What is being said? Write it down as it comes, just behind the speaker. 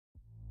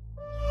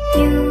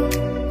You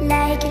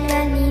like a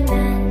lonely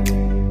man.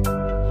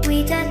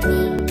 Without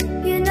me,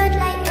 you're not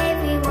like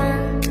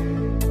everyone.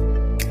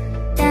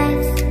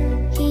 That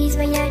is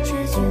why I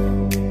choose you.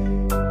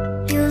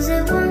 You're the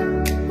one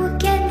who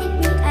can make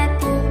me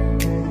happy.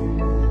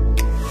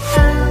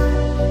 Oh,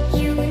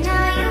 you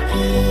know you're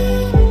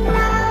in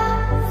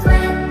love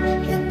when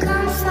you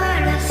come for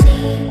the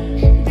sea.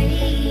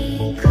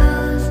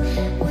 Because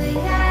we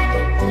are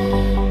the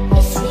dream,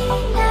 it's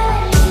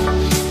finally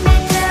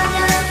better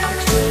than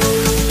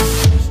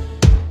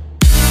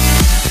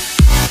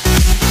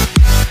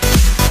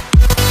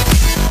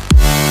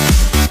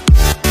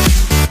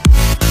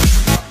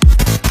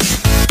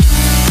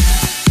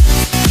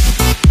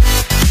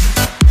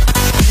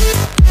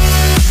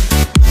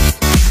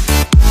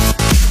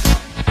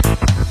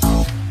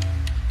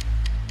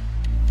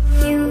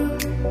you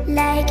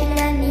like a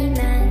lonely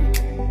man.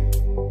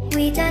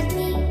 Without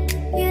me,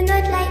 you're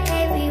not like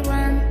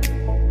everyone.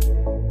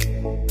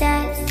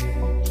 That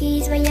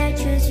is why I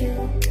choose you.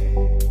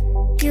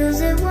 You're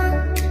the one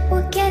who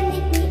can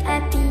make me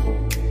happy.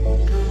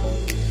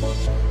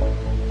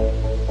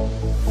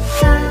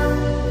 Oh,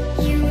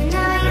 you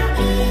know you're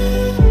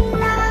in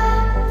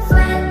love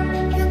when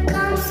you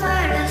come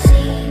for the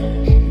sea.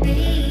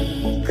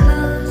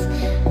 Because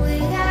we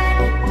are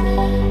the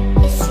dream,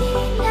 it's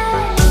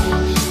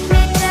finally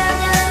better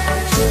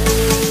than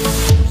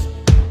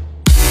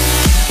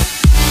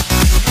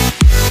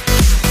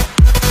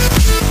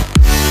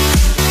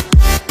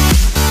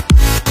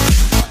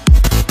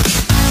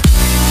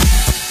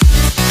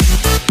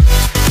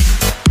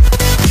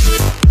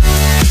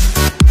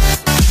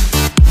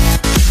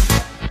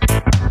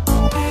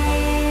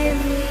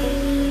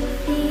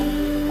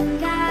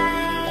everything I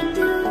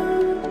do,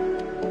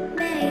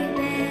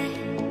 baby.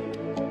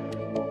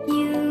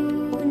 You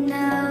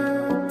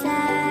know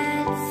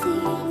that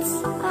it's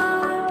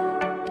all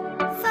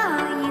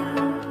for you,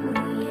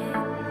 yeah.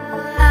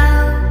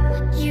 Oh,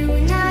 you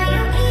know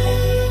you're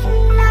in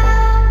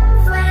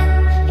love when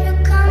you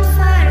come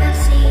for the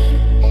sea.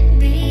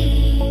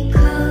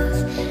 Because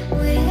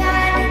we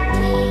are the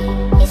dream,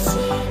 it's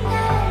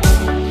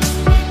finally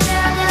better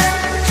than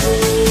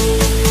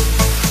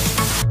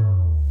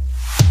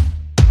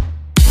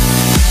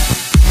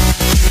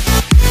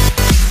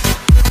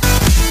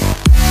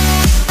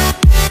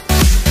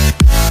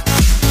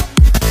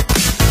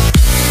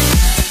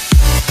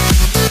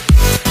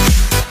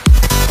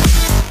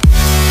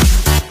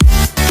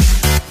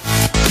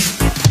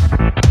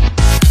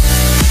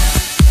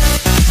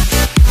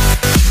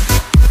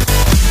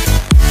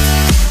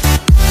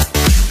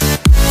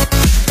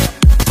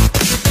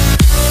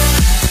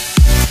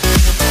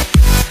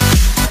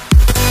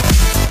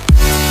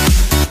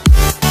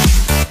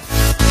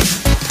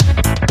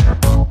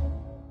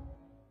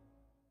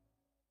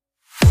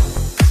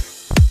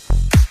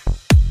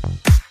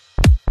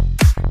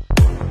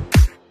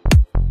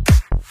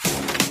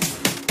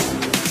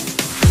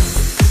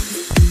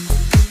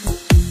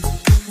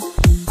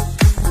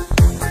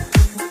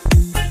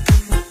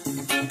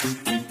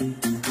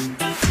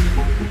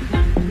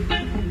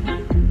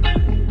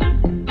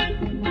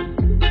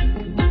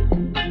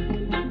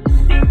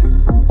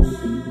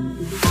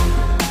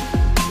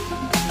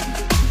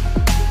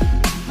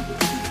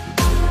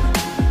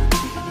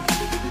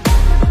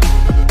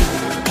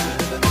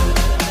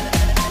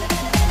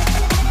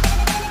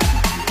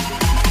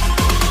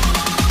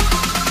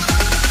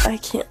I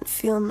can't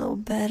feel no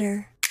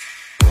better.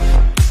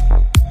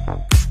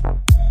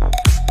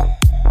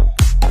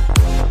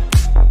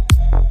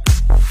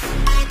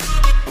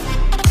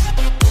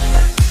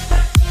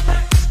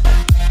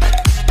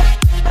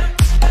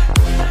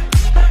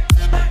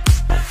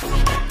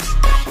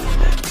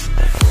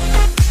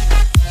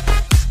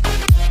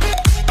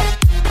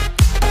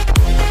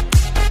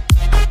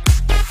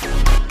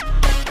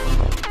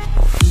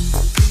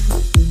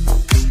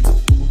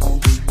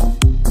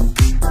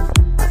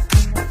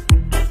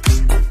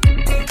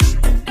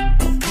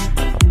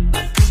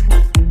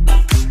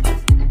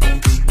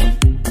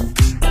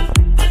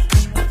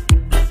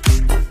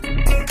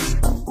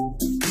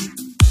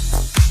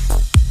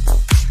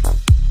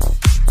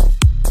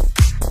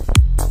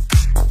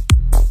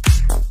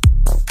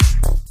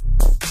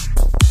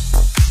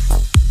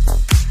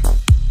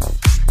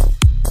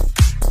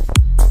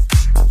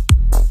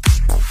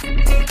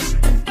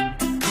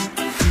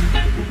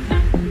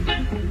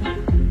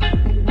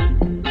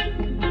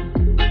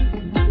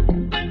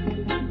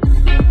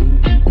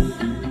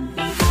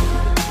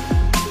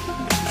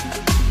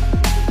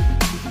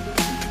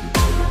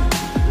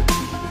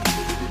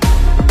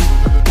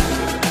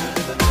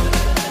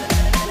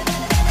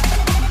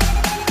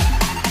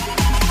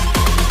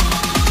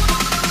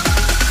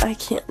 I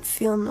can't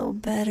feel no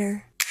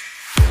better.